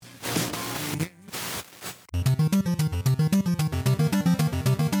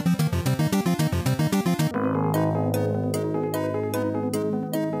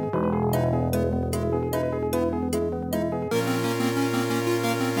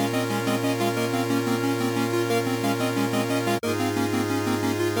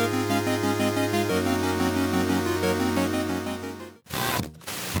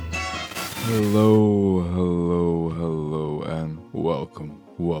Hello, and welcome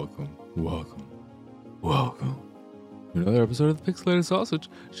to another episode of the Pixelated Sausage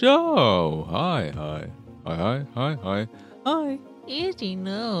Show. Hi. Itchy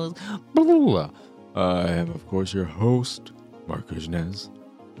nose. I am, of course, your host, Marcus Nez.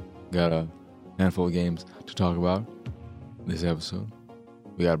 Got a handful of games to talk about this episode.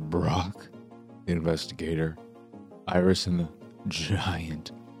 We got BROK, the InvestiGator, Iris and the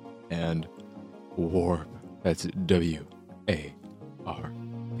Giant, and W.A.R.P. That's W.A.R.P.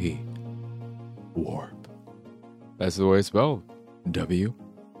 W.A.R.P. That's the way it's spelled. W.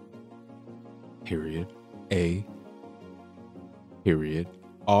 Period. A. Period.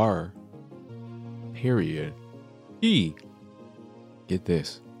 R. Period. E. Get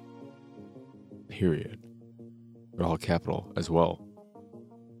this. Period. They're all capital as well.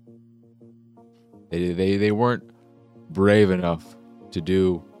 They weren't brave enough to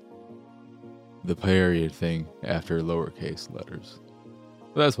do the period thing after lowercase letters.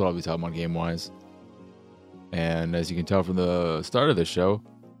 But that's what I'll be talking about game-wise. And as you can tell from the start of the show,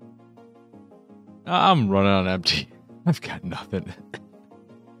 I'm running on empty. I've got nothing.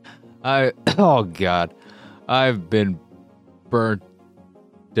 Oh God, I've been burnt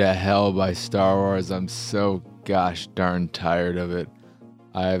to hell by Star Wars. I'm so gosh darn tired of it.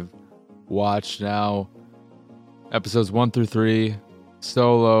 I've watched now episodes 1 through 3,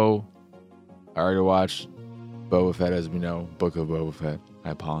 Solo. I already watched Boba Fett, as we know, Book of Boba Fett. I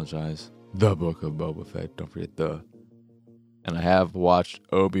apologize. The Book of Boba Fett. Don't forget the. And I have watched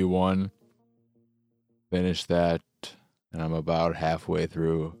Obi-Wan. Finished that. And I'm about halfway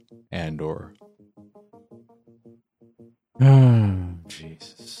through Andor.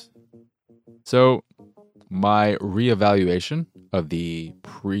 Jesus. So, my reevaluation of the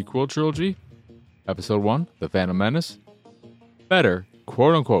prequel trilogy, Episode 1, The Phantom Menace, better,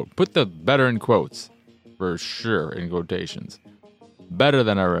 quote unquote, put the better in quotes, for sure, in quotations. Better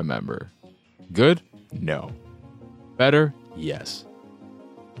than I remember. Good? No. Better? Yes.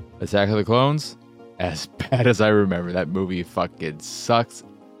 Attack of the Clones? As bad as I remember. That movie fucking sucks.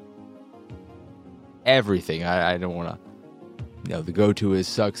 Everything. I don't want to... the go-to is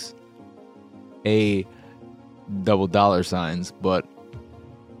sucks. Double dollar signs, but...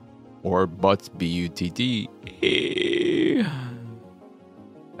 Or butts, B-U-T-T.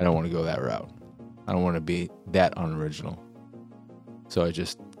 I don't want to go that route. I don't want to be that unoriginal. So I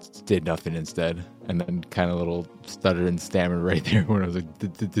just did nothing instead. And then kind of little stuttered and stammered right there when I was like...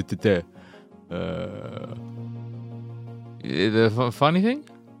 The funny thing?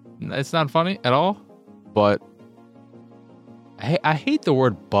 It's not funny at all. But... I hate the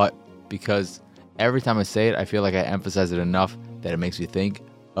word but because every time I say it, I feel like I emphasize it enough that it makes me think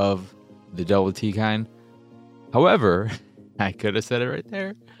of the double T kind. However, I could have said it right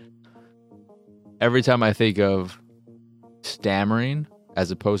there. Every time I think of stammering as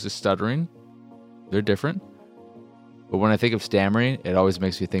opposed to stuttering, they're different. But when I think of stammering, it always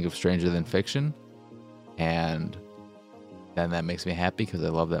makes me think of Stranger Than Fiction. And then that makes me happy because I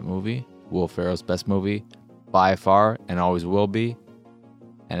love that movie. Will Ferrell's best movie by far and always will be.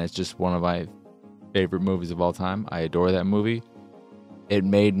 And it's just one of my favorite movies of all time. I adore that movie. It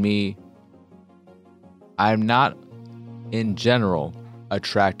made me... I'm not, in general,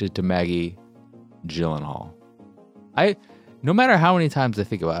 attracted to Maggie Gyllenhaal. No matter how many times I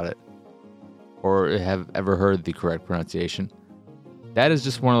think about it, or have ever heard the correct pronunciation, that is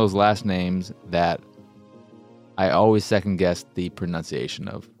just one of those last names that I always second guess the pronunciation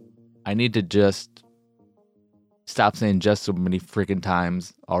of. I need to just stop saying just so many freaking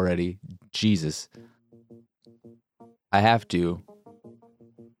times already. Jesus. I have to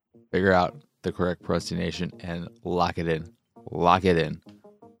figure out the correct pronunciation and lock it in. Lock it in.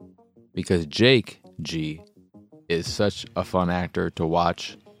 Because Jake G is such a fun actor to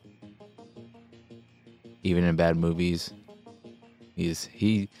watch. Even in bad movies.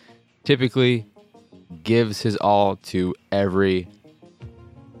 He typically gives his all to every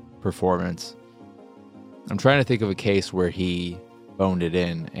performance. I'm trying to think of a case where he phoned it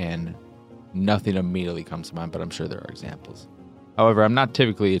in and nothing immediately comes to mind, but I'm sure there are examples. However, I'm not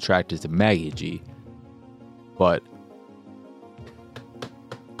typically attracted to Maggie G, but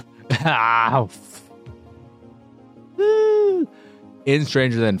in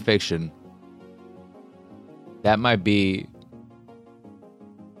Stranger Than Fiction, that might be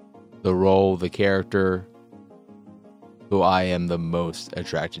the role, the character who I am the most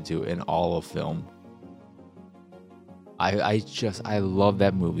attracted to in all of film. I love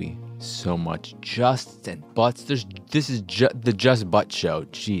that movie so much. Just and butts. This is the Just Butt show.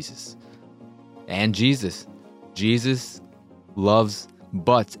 Jesus. And Jesus. Jesus loves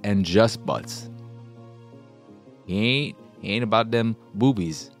butts and just butts. He ain't about them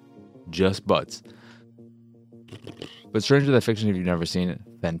boobies, just butts. But Stranger Than Fiction, if you've never seen it,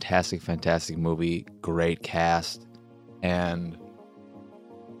 fantastic, fantastic movie, great cast, and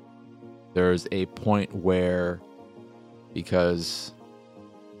there's a point where, because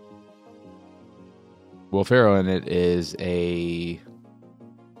Will Ferrell in it is a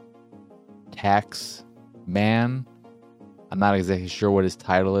tax man. I'm not exactly sure what his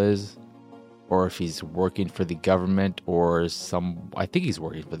title is, or if he's working for the government or I think he's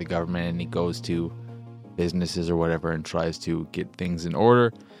working for the government, and he goes to businesses or whatever and tries to get things in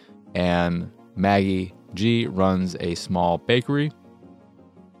order. And Maggie G runs a small bakery.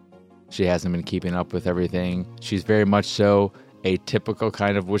 She hasn't been keeping up with everything. She's very much so a typical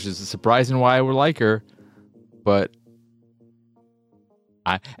kind of, which is surprising why I would like her. But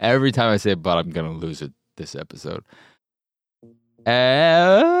every time I say but, I'm going to lose it this episode.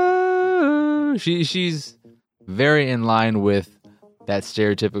 She's very in line with that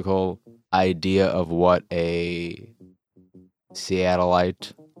stereotypical idea of what a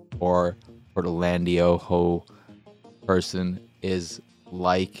Seattleite or Portlandio ho person is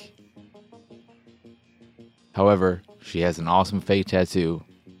like. However, she has an awesome fake tattoo.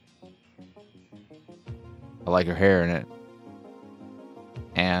 I like her hair in it.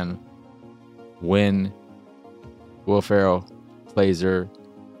 And when Will Ferrell plays her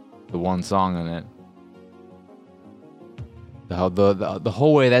the one song in it, the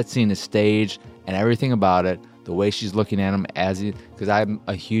whole way that scene is staged and everything about it, the way she's looking at him because I'm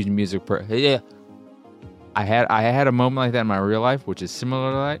a huge music person. Yeah, I had a moment like that in my real life, which is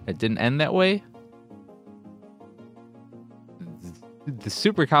similar to that. It didn't end that way. It's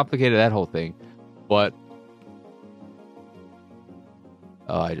super complicated, that whole thing, but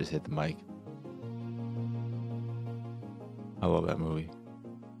I just hit the mic. I love that movie.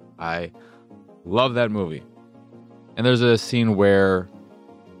 I love that movie. And there's a scene where,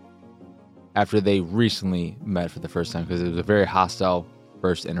 after they recently met for the first time, because it was a very hostile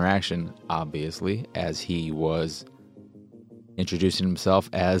first interaction, obviously, as he was introducing himself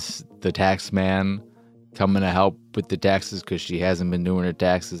as the tax man coming to help with the taxes because she hasn't been doing her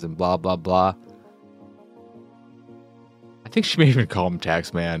taxes and blah, blah, blah. I think she may even call him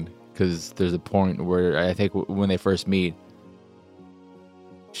tax man, because there's a point where I think when they first meet,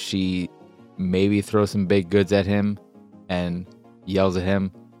 she maybe throws some baked goods at him and yells at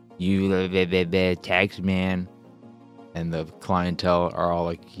him, "You the tax man." And the clientele are all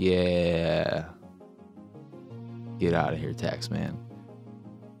like, "Yeah, get out of here, tax man."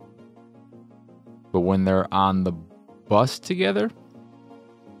 But when they're on the bus together,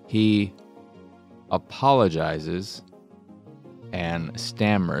 he apologizes and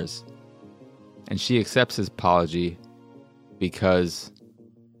stammers, and she accepts his apology because,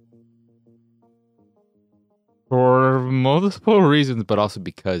 for multiple reasons, but also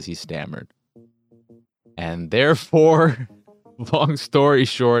because he stammered. And therefore, long story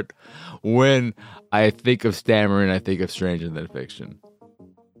short, when I think of stammering, I think of Stranger Than Fiction.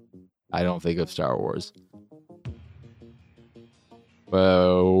 I don't think of Star Wars.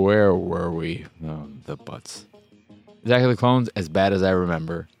 Well, where were we? Oh, the butts. Attack of the Clones, as bad as I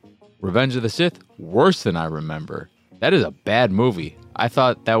remember. Revenge of the Sith, worse than I remember. That is a bad movie. I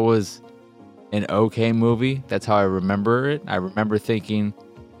thought that was an okay movie. That's how I remember it. I remember thinking,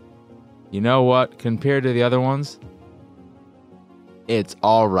 you know what? Compared to the other ones, it's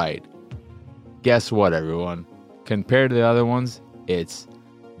all right. Guess what, everyone? Compared to the other ones, it's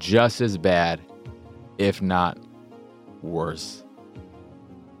just as bad, if not worse.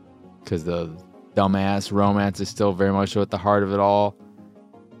 Because the dumbass romance is still very much at the heart of it all.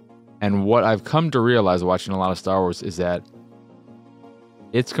 And what I've come to realize watching a lot of Star Wars is that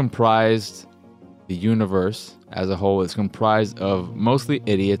it's comprised, the universe as a whole is comprised of mostly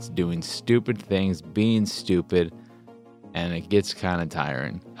idiots doing stupid things, being stupid, and it gets kind of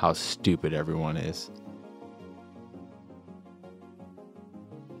tiring how stupid everyone is.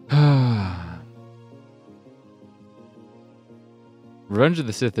 Revenge of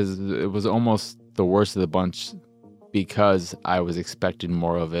the Sith it was almost the worst of the bunch because I was expecting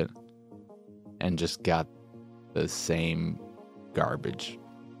more of it and just got the same garbage.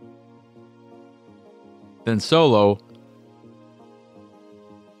 Then Solo,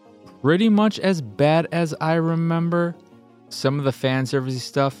 pretty much as bad as I remember. Some of the fan servicey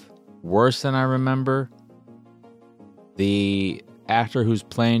stuff, worse than I remember. The actor who's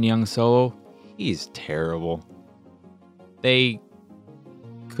playing young Solo, he's terrible. They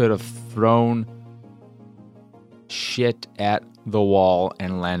could have thrown shit at the wall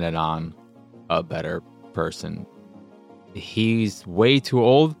and landed on a better person. he's way too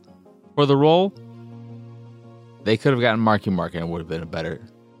old for the role. They could have gotten Marky Mark and it would have been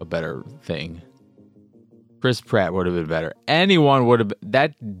a better thing. Chris Pratt would have been better. Anyone would have been.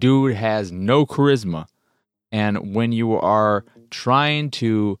 That dude has no charisma. And when you are trying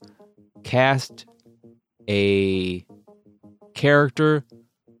to cast a character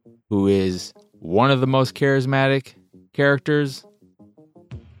who is one of the most charismatic characters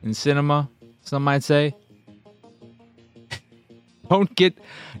in cinema, some might say, don't get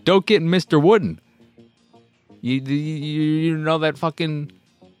Mr. Wooden. You know that fucking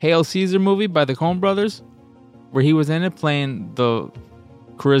Hail Caesar movie by the Coen Brothers, where he was in it playing the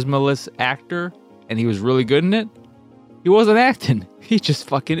charismaless actor, and he was really good in it? He wasn't acting. He just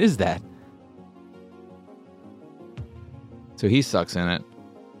fucking is that. So he sucks in it.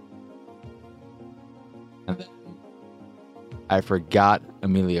 And then I forgot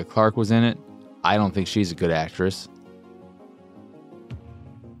Emilia Clarke was in it. I don't think she's a good actress.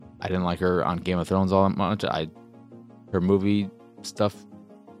 I didn't like her on Game of Thrones all that much. Her movie stuff,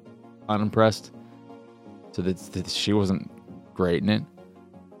 unimpressed. So that she wasn't great in it.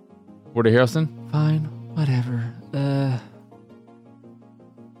 Woody Harrelson, fine, whatever.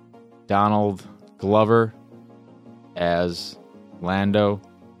 Donald Glover as Lando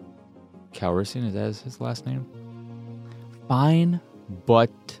Calrissian, is that his last name? Fine,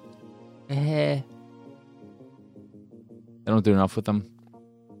 but they don't do enough with him.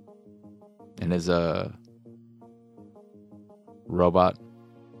 And his robot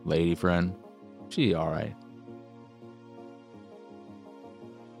lady friend, she all right.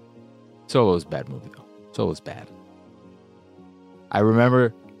 Solo's a bad movie though. Solo's bad. I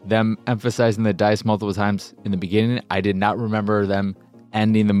remember them emphasizing the dice multiple times in the beginning. I did not remember them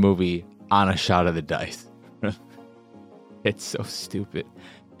ending the movie on a shot of the dice. It's so stupid.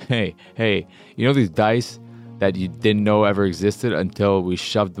 Hey, you know these dice that you didn't know ever existed until we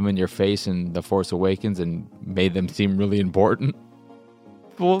shoved them in your face in The Force Awakens and made them seem really important?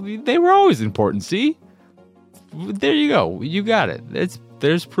 Well, they were always important, see? There you go. You got it.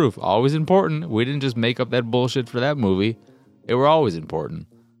 There's proof. Always important. We didn't just make up that bullshit for that movie. They were always important.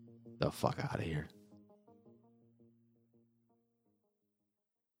 The fuck out of here.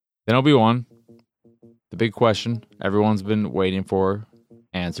 Then Obi-Wan. The big question everyone's been waiting for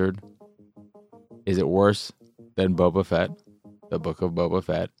answered. Is it worse than Boba Fett? The Book of Boba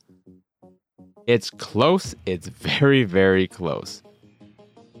Fett. It's close. It's very, very close.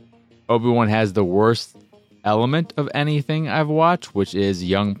 Obi-Wan has the worst element of anything I've watched, which is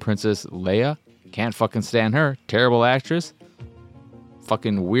young Princess Leia. Can't fucking stand her. Terrible actress.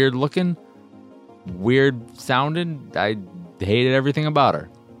 Fucking weird looking. Weird sounding. I hated everything about her.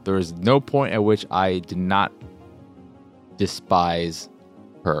 There was no point at which I did not despise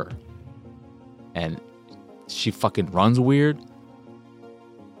her. And she fucking runs weird.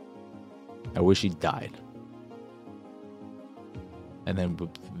 I wish she died. And then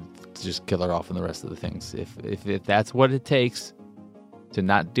just kill her off in the rest of the things. If that's what it takes to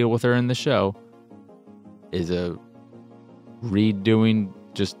not deal with her in the show, is a redoing,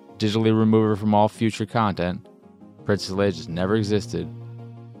 just digitally remove her from all future content. Princess Leia just never existed.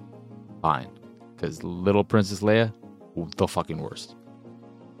 Fine. Because little Princess Leia, the fucking worst.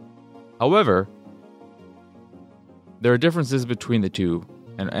 However, there are differences between the two,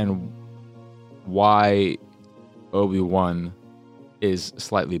 and why Obi-Wan is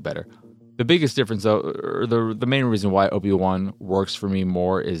slightly better. The biggest difference, though, or the main reason why Obi-Wan works for me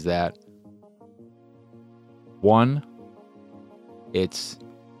more is that, one, it's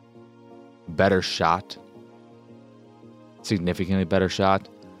better shot, significantly better shot.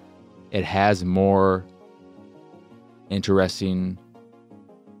 It has more interesting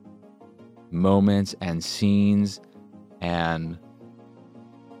moments and scenes and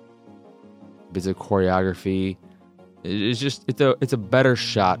bits of choreography. It's a better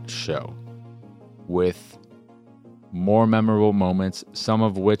shot show with more memorable moments, some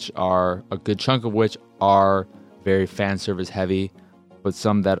of which are, a good chunk of which are very fan service heavy, but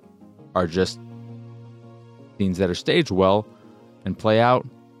some that are just scenes that are staged well and play out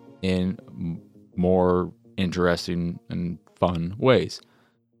in more interesting and fun ways.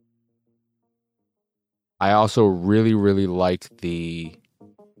 I also really, really like the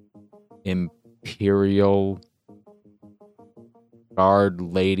Imperial Guard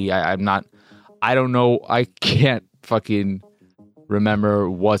lady. I don't know. I can't fucking remember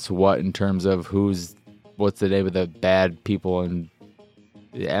what's what in terms of what's the name of the bad people in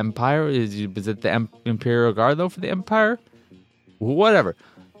the Empire? Is it the Imperial Guard though for the Empire? Whatever.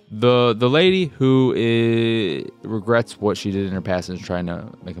 The lady who regrets what she did in her past and is trying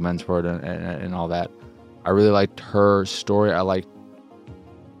to make amends for it and all that. I really liked her story. I liked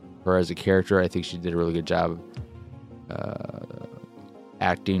her as a character. I think she did a really good job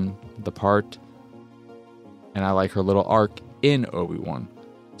acting the part. And I like her little arc in Obi-Wan.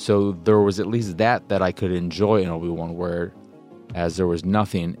 So there was at least that I could enjoy in Obi-Wan, whereas there was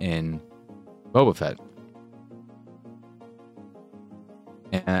nothing in Boba Fett.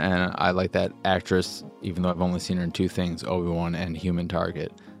 And I like that actress, even though I've only seen her in two things, Obi-Wan and Human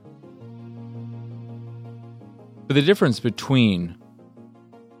Target. But the difference between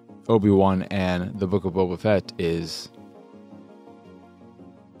Obi-Wan and the Book of Boba Fett is...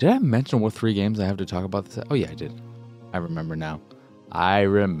 Did I mention what 3 games I have to talk about this? Oh, yeah, I did. I remember now. I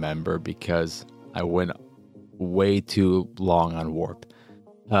remember because I went way too long on Warp.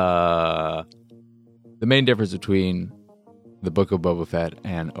 The main difference between the Book of Boba Fett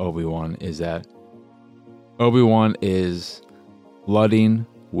and Obi-Wan is that Obi-Wan is flooding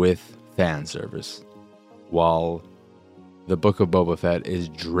with fan service, while the Book of Boba Fett is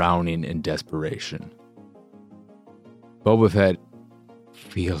drowning in desperation. Boba Fett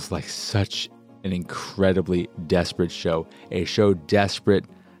feels like such an incredibly desperate show. A show desperate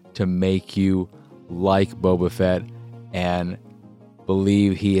to make you like Boba Fett and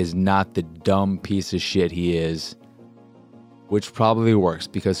believe he is not the dumb piece of shit he is. Which probably works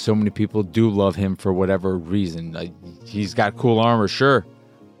because so many people do love him for whatever reason. Like, he's got cool armor, sure,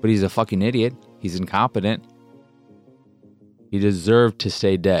 but he's a fucking idiot. He's incompetent. He deserved to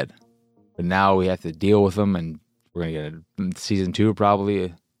stay dead. But now we have to deal with him, and we're going to get a season 2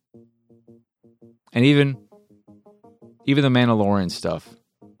 probably. And even the Mandalorian stuff,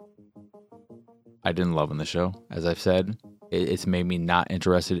 I didn't love in the show. As I've said, it's made me not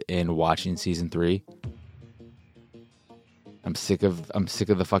interested in watching season 3. I'm sick of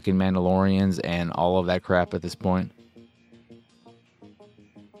the fucking Mandalorians and all of that crap at this point.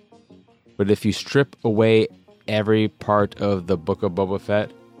 But if you strip away every part of the Book of Boba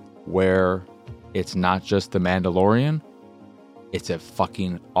Fett where it's not just the Mandalorian, it's a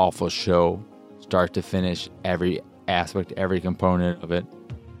fucking awful show, start to finish, every aspect, every component of it.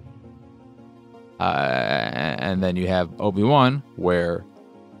 And then you have Obi-Wan, where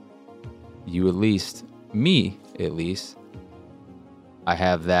you at least, I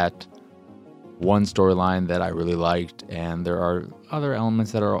have that one storyline that I really liked, and there are other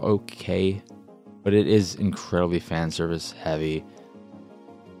elements that are okay, but it is incredibly fan service heavy.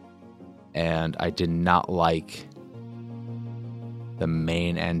 And I did not like the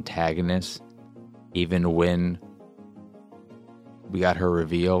main antagonist. Even when we got her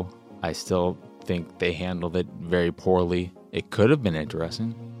reveal, I still think they handled it very poorly. It could have been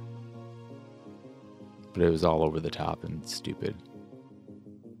interesting, but it was all over the top and stupid.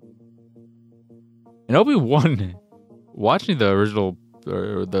 And Obi-Wan, watching the original,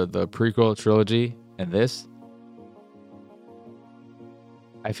 or the prequel trilogy and this,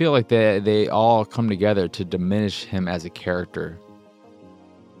 I feel like they all come together to diminish him as a character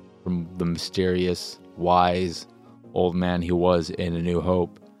from the mysterious, wise old man he was in A New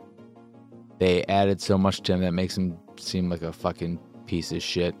Hope. They added so much to him that makes him seem like a fucking piece of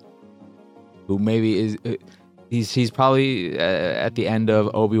shit. Who maybe is... He's probably at the end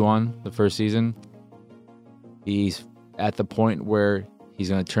of Obi-Wan, the first season. He's at the point where he's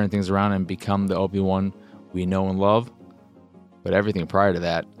going to turn things around and become the Obi-Wan we know and love. But everything prior to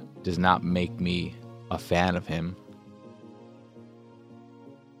that does not make me a fan of him.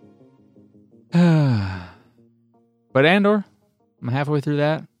 But Andor, I'm halfway through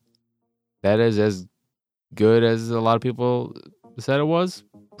that. That is as good as a lot of people said it was,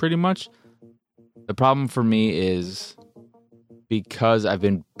 pretty much. The problem for me is because I've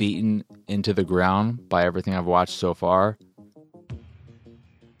been beaten into the ground by everything I've watched so far,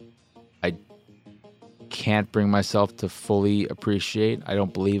 I can't bring myself to fully appreciate. I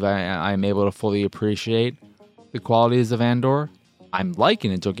don't believe I'm able to fully appreciate the qualities of Andor. I'm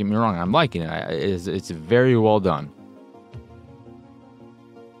liking it, don't get me wrong. I'm liking it. It's very well done.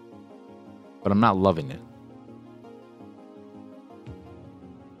 But I'm not loving it.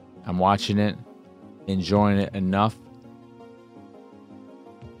 I'm watching it, enjoying it enough.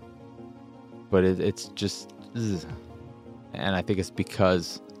 But it's just... And I think it's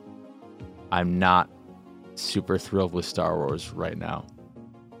because I'm not super thrilled with Star Wars right now.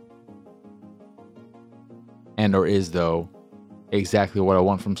 Andor is, though, exactly what I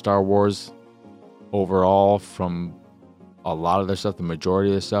want from Star Wars overall, from a lot of their stuff, the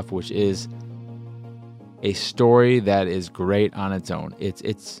majority of the stuff, which is a story that is great on its own.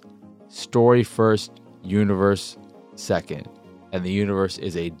 It's story first, universe second. And the universe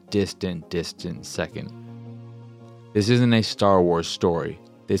is a distant second. This isn't a Star Wars story.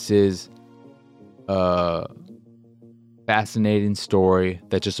 This is a fascinating story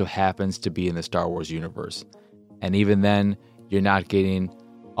that just so happens to be in the Star Wars universe. And even then, you're not getting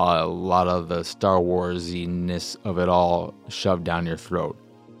a lot of the Star Wars-iness of it all shoved down your throat.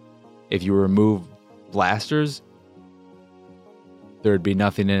 If you remove blasters, there'd be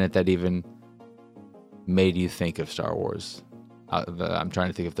nothing in it that even made you think of Star Wars. I'm trying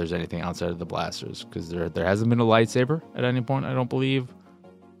to think if there's anything outside of the blasters, because there hasn't been a lightsaber at any point, I don't believe.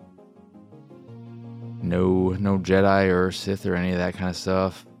 No Jedi or Sith or any of that kind of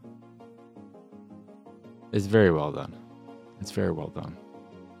stuff. It's very well done. It's very well done.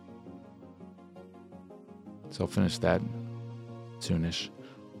 So I'll finish that soonish.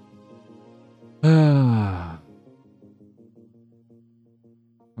 I'm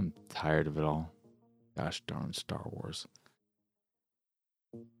tired of it all. Gosh darn Star Wars.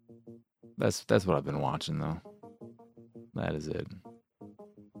 That's what I've been watching, though. That is it.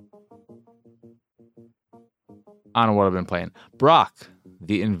 I don't know what I've been playing. BROK,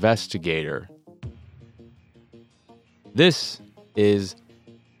 the InvestiGator. This is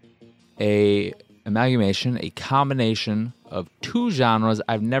a amalgamation, a combination of two genres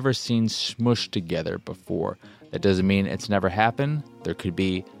I've never seen smushed together before. That doesn't mean it's never happened. There could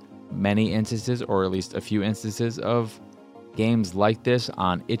be many instances, or at least a few instances, of games like this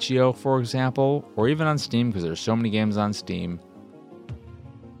on itch.io, for example, or even on Steam, because there's so many games on Steam.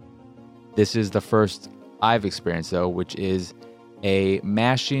 This is the first I've experienced, though, which is a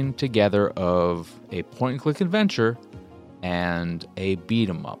mashing together of a point-and-click adventure and a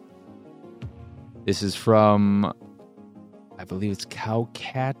beat-em-up. This is from, I believe it's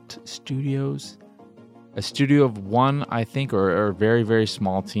Cowcat Studios, a studio of one, I think, or a very, very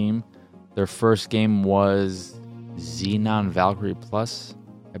small team. Their first game was Xenon Valkyrie Plus,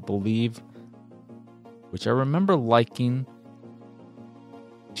 I believe, which I remember liking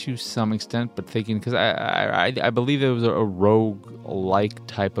to some extent, but thinking, because I believe it was a rogue-like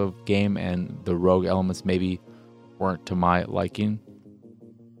type of game, and the rogue elements maybe weren't to my liking.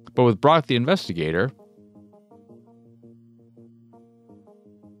 But with BROK the InvestiGator,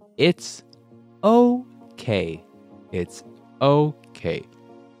 it's okay. It's okay.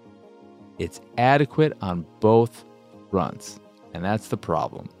 It's adequate on both fronts, and that's the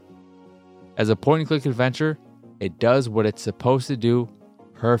problem. As a point-and-click adventure, it does what it's supposed to do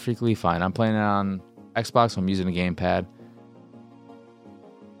perfectly fine. I'm playing it on Xbox, so I'm using a gamepad.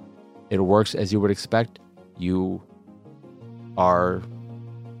 It works as you would expect. You are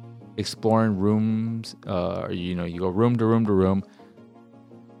exploring rooms, you go room to room to room,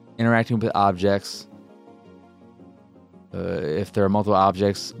 interacting with objects. If there are multiple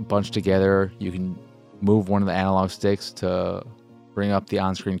objects bunched together, you can move one of the analog sticks to bring up the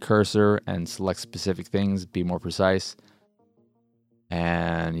on-screen cursor and select specific things, be more precise.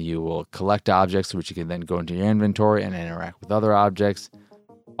 And you will collect objects, which you can then go into your inventory and interact with other objects.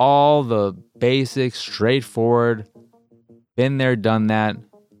 All the basic, straightforward, been there, done that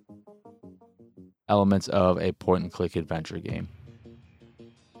elements of a point-and-click adventure game.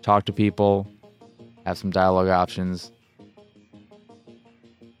 Talk to people, have some dialogue options.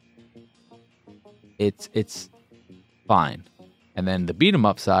 It's fine. And then the beat 'em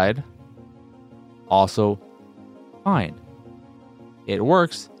up side, also fine. It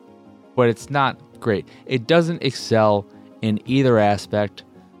works, but it's not great. It doesn't excel in either aspect.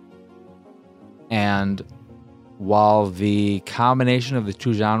 And while the combination of the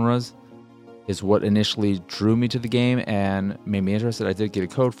two genres is what initially drew me to the game and made me interested, I did get a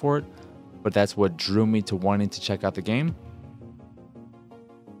code for it, but that's what drew me to wanting to check out the game.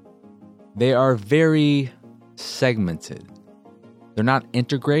 They are very segmented. They're not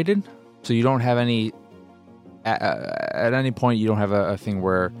integrated, so you don't have any... At any point, you don't have a thing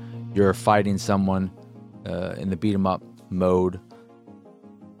where you're fighting someone in the beat-em-up mode,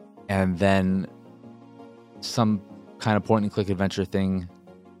 and then some kind of point-and-click adventure thing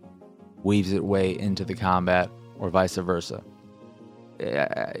weaves its way into the combat, or vice versa.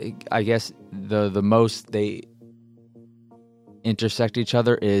 I guess the most they intersect each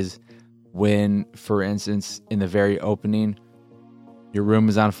other is when, for instance, in the very opening, your room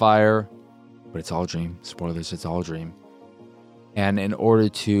is on fire, but it's all a dream. Spoilers, it's all a dream. And in order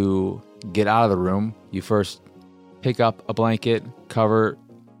to get out of the room, you first pick up a blanket, cover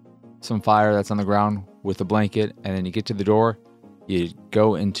some fire that's on the ground with the blanket, and then you get to the door, you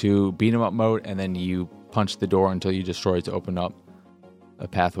go into beat 'em up mode, and then you punch the door until you destroy it to open up a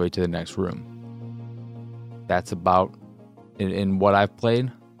pathway to the next room. That's about, in what I've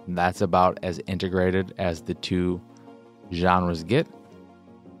played, that's about as integrated as the two genres get.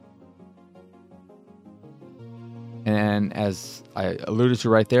 And as I alluded to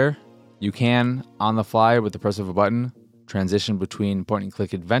right there, You can, on the fly with the press of a button, transition between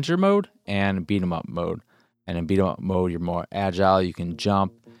point-and-click adventure mode and beat-em-up mode. And in beat-em-up mode, you're more agile. You can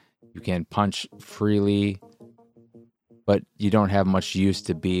jump. You can punch freely. But you don't have much use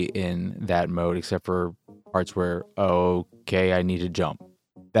to be in that mode except for parts where, okay, I need to jump.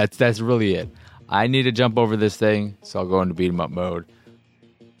 That's really it. I need to jump over this thing, so I'll go into beat-em-up mode.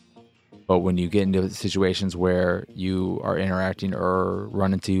 But when you get into situations where you are interacting or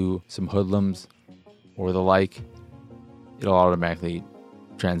run into some hoodlums or the like, it'll automatically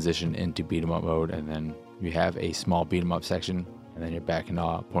transition into beat-em-up mode, and then you have a small beat-em-up section, and then you're back in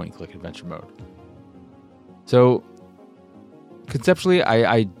point-and-click adventure mode. So, conceptually,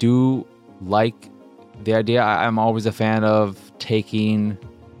 I do like the idea. I'm always a fan of taking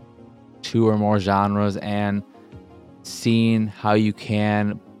two or more genres and seeing how you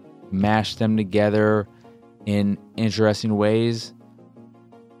can mash them together in interesting ways.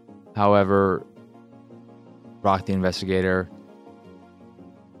 However, BROK the InvestiGator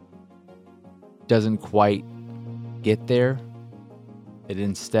doesn't quite get there. It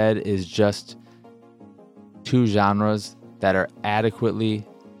instead is just two genres that are adequately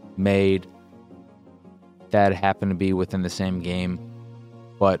made, that happen to be within the same game,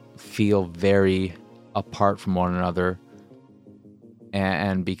 but feel very apart from one another.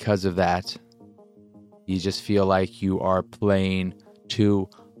 And because of that, you just feel like you are playing two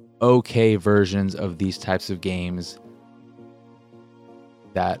okay versions of these types of games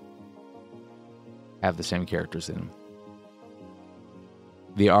that have the same characters in them.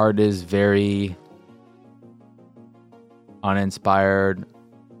 The art is very uninspired,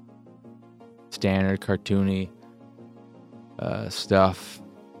 standard cartoony stuff,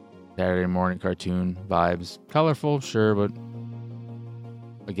 Saturday morning cartoon vibes. Colorful, sure, but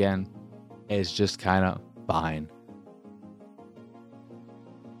again, it's just kind of fine.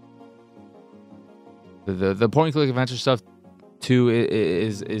 The point-and-click adventure stuff too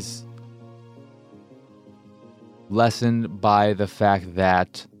is lessened by the fact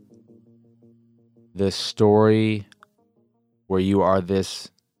that the story where you are this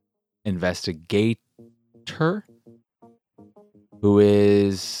investigator who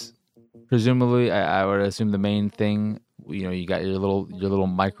is presumably, I would assume, the main thing. You know, you got your little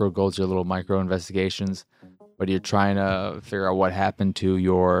micro goals, your little micro investigations, but you're trying to figure out what happened to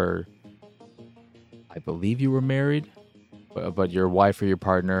your, I believe you were married, but your wife or your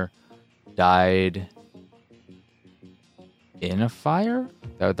partner died in a fire.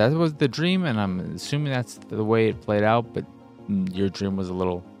 That was the dream, and I'm assuming that's the way it played out, but your dream was a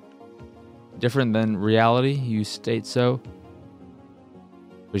little different than reality. You state so.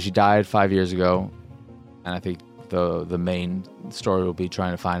 But she died 5 years ago, and I think the main story will be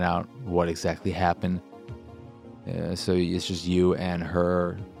trying to find out what exactly happened. So it's just you and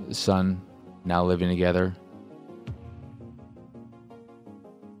her son now living together.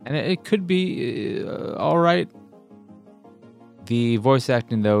 And it could be all right. The voice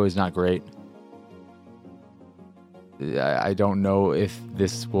acting, though, is not great. I don't know if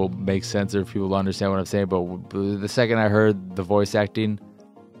this will make sense or if people will understand what I'm saying, but the second I heard the voice acting,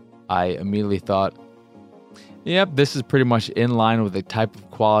 I immediately thought, yep, this is pretty much in line with the type of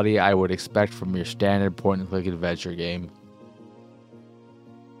quality I would expect from your standard point-and-click adventure game.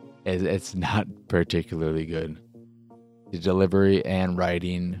 It's not particularly good. The delivery and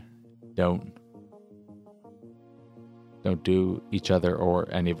writing don't do each other or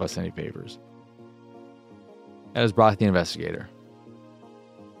any of us any favors. That is BROK the InvestiGator.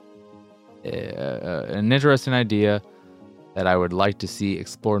 An interesting idea that I would like to see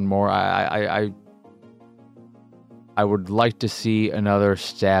explored more. I would like to see another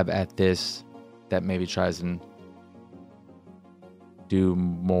stab at this that maybe tries and do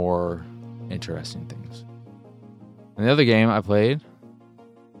more interesting things. And the other game I played,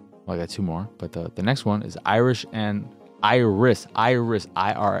 well, I got two more, but the next one is Iris, I-R-I-S,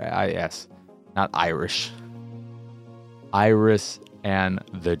 not Irish. Iris and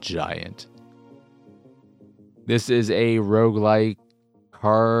the Giant. This is a roguelike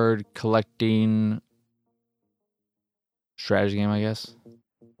card collecting strategy game, I guess,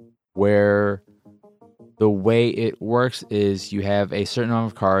 where the way it works is you have a certain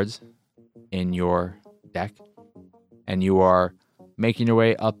amount of cards in your deck, and you are making your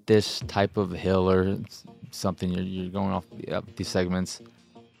way up this type of hill or something. You're going up these segments.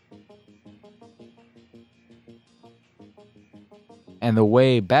 And the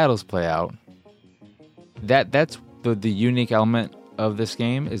way battles play out, that's the unique element of this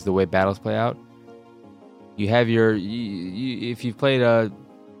game, is the way battles play out. You have if you've played a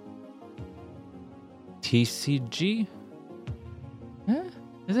TCG,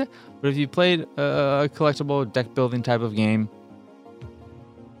 Is it? But if you played a collectible deck building type of game,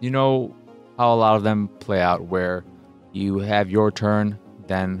 you know how a lot of them play out, where you have your turn,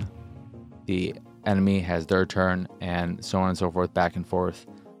 then the enemy has their turn, and so on and so forth, back and forth.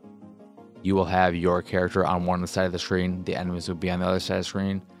 You will have your character on one side of the screen, the enemies will be on the other side of the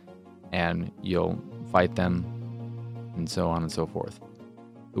screen, and you'll fight them, and so on and so forth.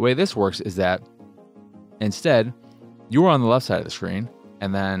 The way this works is that instead, you are on the left side of the screen,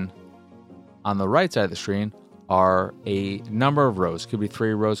 and then on the right side of the screen are a number of rows. Could be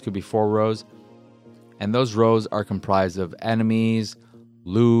 3 rows, could be 4 rows. And those rows are comprised of enemies,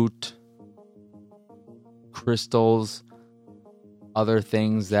 loot, crystals, other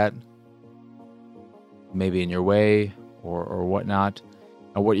things that may be in your way or whatnot.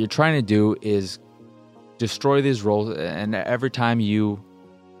 And what you're trying to do is destroy these rows, and every time you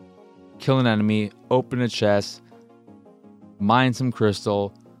kill an enemy, open a chest, mine some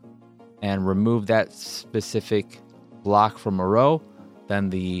crystal, and remove that specific block from a row, then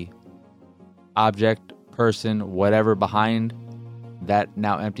the object, person, whatever behind that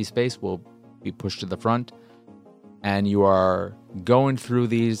now empty space will be pushed to the front. And you are going through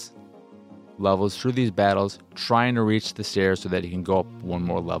these levels, through these battles, trying to reach the stairs so that you can go up one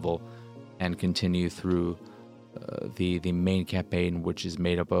more level and continue through the main campaign, which is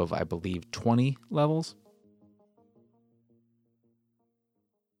made up of, I believe, 20 levels.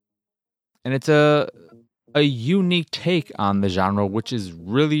 And it's a unique take on the genre, which is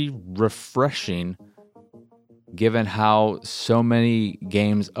really refreshing, given how so many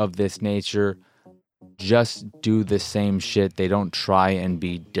games of this nature just do the same shit. They don't try and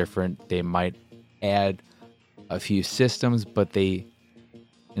be different. They might add a few systems, but they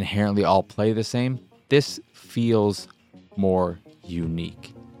inherently all play the same. This feels more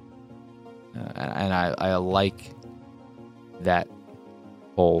unique. And I like that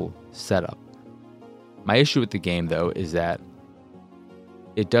whole setup. My issue with the game, though, is that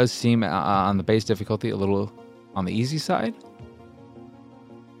it does seem on the base difficulty a little on the easy side.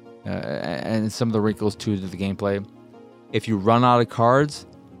 And some of the wrinkles too to the gameplay. If you run out of cards,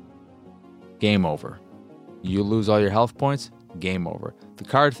 game over. You lose all your health points, game over. The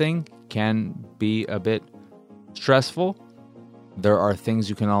card thing can be a bit stressful. There are things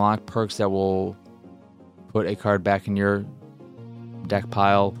you can unlock, perks that will put a card back in your deck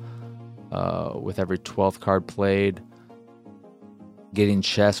pile with every 12th card played. Getting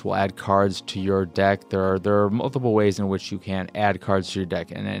chests will add cards to your deck. There are multiple ways in which you can add cards to your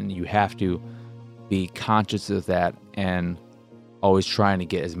deck, and then you have to be conscious of that and always trying to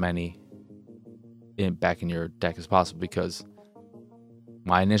get as many back in your deck as possible, because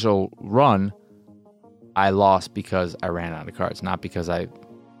my initial run, I lost because I ran out of cards, not because I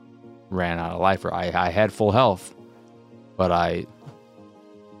ran out of life or I had full health, but I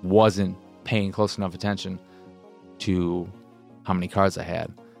wasn't paying close enough attention to how many cards I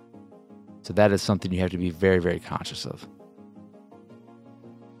had. So that is something you have to be very, very conscious of.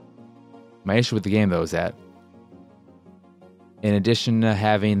 My issue with the game, though, is that in addition to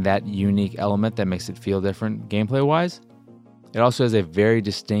having that unique element that makes it feel different gameplay-wise, it also has a very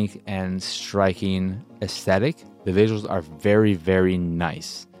distinct and striking aesthetic. The visuals are very, very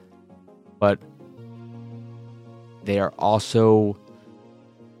nice. But they are also...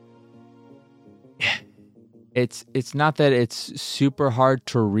 It's not that it's super hard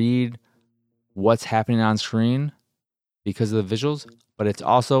to read what's happening on screen because of the visuals, but it's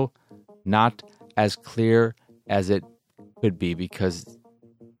also not as clear as it could be because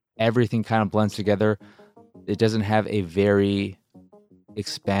everything kind of blends together. It doesn't have a very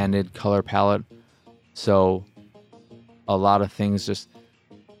expanded color palette, so a lot of things just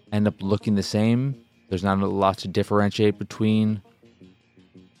end up looking the same. There's not a lot to differentiate between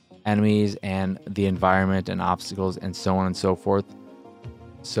enemies and the environment and obstacles and so on and so forth.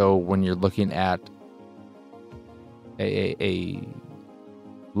 So when you're looking at a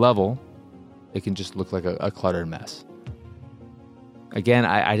level, it can just look like a cluttered mess. Again,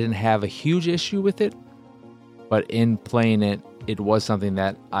 I didn't have a huge issue with it, but in playing it, it was something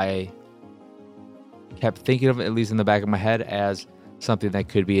that I kept thinking of, at least in the back of my head, as something that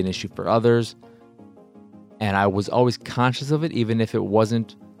could be an issue for others. And I was always conscious of it, even if it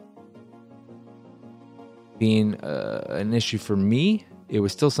wasn't being an issue for me. It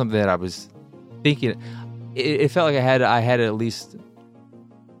was still something that I was thinking. It felt like I had to at least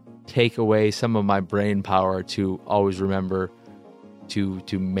take away some of my brain power to always remember to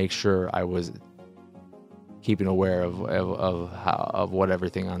make sure I was keeping aware of what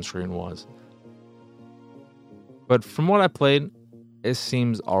everything on screen was. But from what I played, it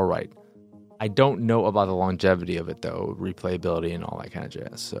seems all right. I don't know about the longevity of it, though, replayability and all that kind of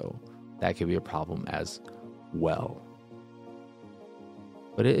jazz. So that could be a problem as well.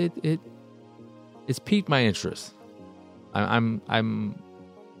 But it's piqued my interest. I'm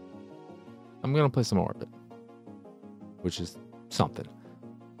gonna play some more of it, which is something.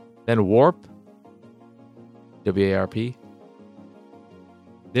 Then W.A.R.P, W.A.R.P.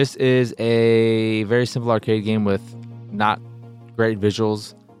 This is a very simple arcade game with not great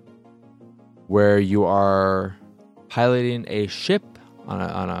visuals, where you are piloting a ship on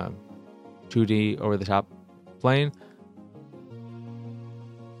a 2D over-the-top plane,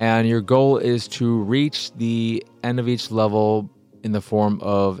 and your goal is to reach the end of each level in the form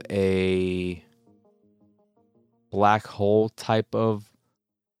of a black hole type of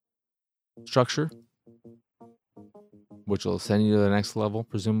structure, which will send you to the next level.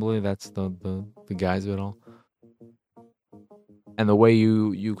 Presumably, that's the guise of it all. And the way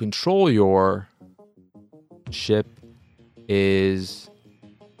you control your ship is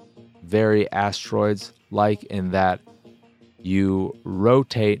very Asteroids-like, in that you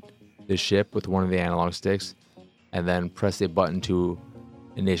rotate the ship with one of the analog sticks and then press a button to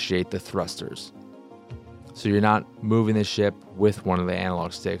initiate the thrusters. So you're not moving the ship with one of the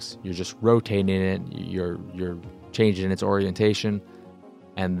analog sticks. You're just rotating it. You're changing its orientation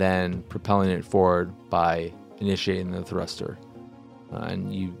and then propelling it forward by initiating the thruster.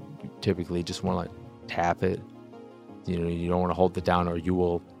 And you typically just want to tap it. You don't want to hold it down, or you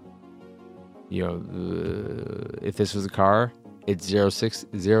will. If this was a car, it's 0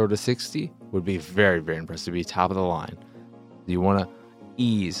 to 60 would be very, very impressive. Be top of the line. You want to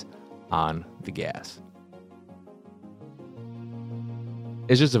ease on the gas.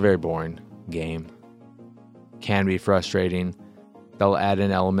 It's just a very boring game. Can be frustrating. They'll add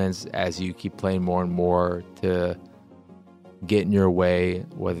in elements as you keep playing more and more to get in your way,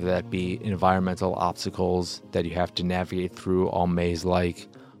 whether that be environmental obstacles that you have to navigate through, all maze-like,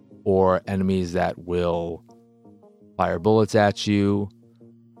 or enemies that will fire bullets at you.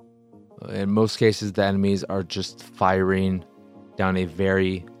 In most cases, the enemies are just firing down a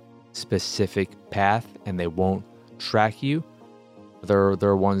very specific path, and they won't track you. There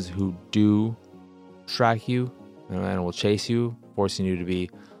are ones who do track you and will chase you, forcing you to be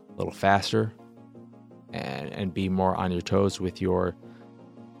a little faster and be more on your toes with your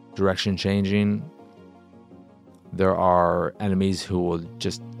direction changing. There are enemies who will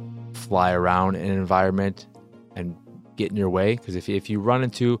just fly around in an environment and get in your way, because if you run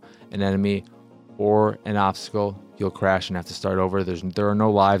into an enemy or an obstacle, you'll crash and have to start over. There are no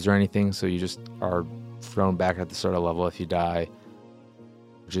lives or anything, so you just are thrown back at the start of level if you die,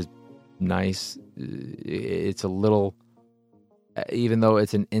 which is nice. It's a little, even though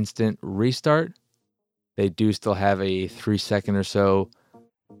it's an instant restart, they do still have a 3-second or so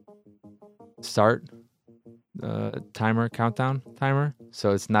start countdown timer.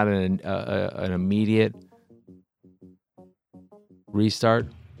 So it's not an immediate restart,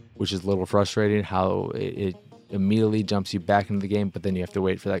 which is a little frustrating, how it immediately jumps you back into the game, but then you have to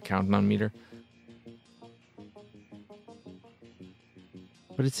wait for that countdown meter.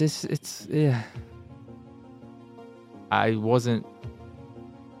 But it's yeah. I wasn't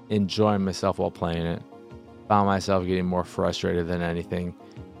enjoying myself while playing it. Found myself getting more frustrated than anything,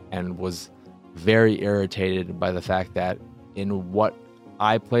 and was very irritated by the fact that in what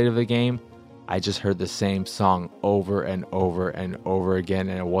I played of the game, I just heard the same song over and over and over again,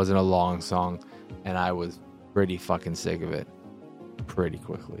 and it wasn't a long song, and I was pretty fucking sick of it pretty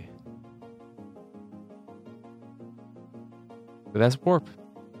quickly. But that's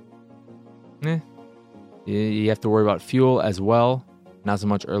W.A.R.P. You have to worry about fuel as well. Not so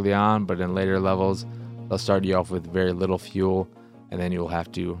much early on, but in later levels, they'll start you off with very little fuel, and then you'll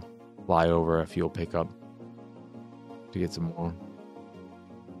have to fly over a fuel pickup to get some more.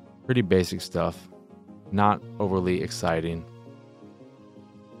 Pretty basic stuff. Not overly exciting.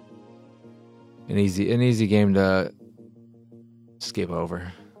 An easy game to skip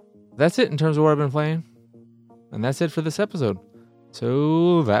over. That's it in terms of what I've been playing. And that's it for this episode.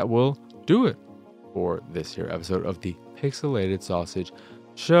 So that will do it for this here episode of the Pixelated Sausage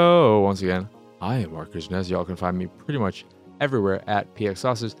Show. Once again, I am Marcus Nez. Y'all can find me pretty much everywhere at PX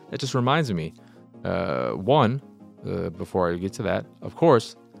Sausage. That just reminds me, before I get to that, of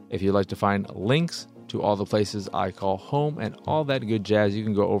course, if you'd like to find links to all the places I call home and all that good jazz, you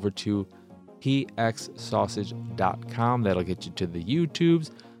can go over to pxsausage.com. That'll get you to the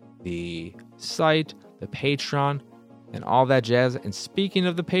YouTubes, the site, the Patreon, and all that jazz. And speaking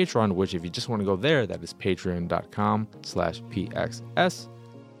of the Patreon, which if you just want to go there, that is patreon.com/pxs.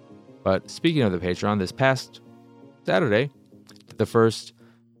 But speaking of the Patreon, this past Saturday, the first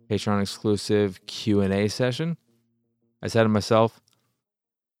Patreon exclusive Q&A session. I said to myself,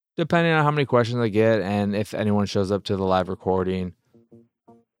 depending on how many questions I get and if anyone shows up to the live recording,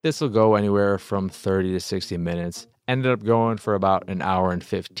 this will go anywhere from 30 to 60 minutes. Ended up going for about an hour and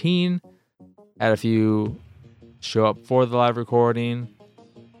 15. Had a few show up for the live recording.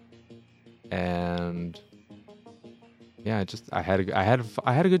 And yeah, I had a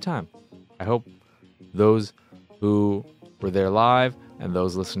good time. I hope those who were there live and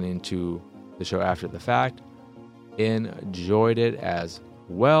those listening to the show after the fact enjoyed it as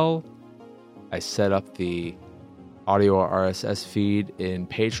well. I set up the audio RSS feed in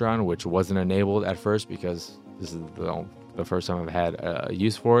Patreon, which wasn't enabled at first because this is the first time I've had a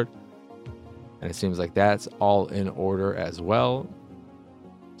use for it. And it seems like that's all in order as well.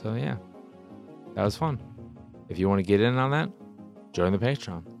 So yeah, that was fun. If you want to get in on that, join the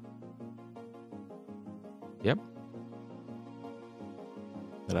Patreon. Yep.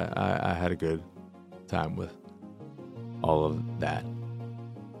 But I had a good time with all of that.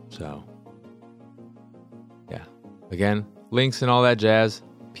 So, yeah. Again, links and all that jazz,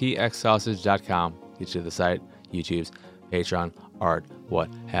 pxsausage.com. Get you to the site, YouTube's, Patreon, art, what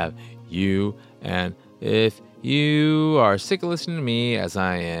have you. And if you are sick of listening to me, as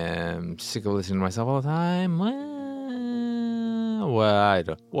I am sick of listening to myself all the time,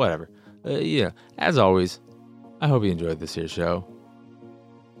 whatever. As always, I hope you enjoyed this here show.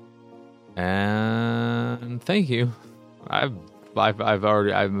 And thank you. I'm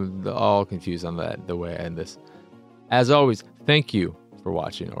all confused on the way I end this. As always, thank you for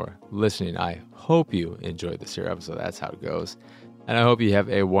watching or listening. I hope you enjoyed this here episode. That's how it goes. And I hope you have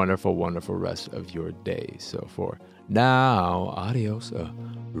a wonderful, wonderful rest of your day. So for now, adios,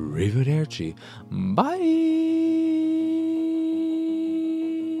 arrivederci, bye.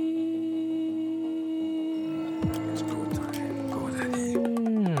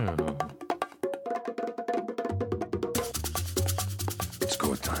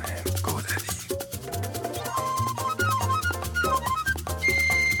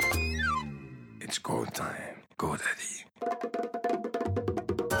 It's go time. Go, Daddy.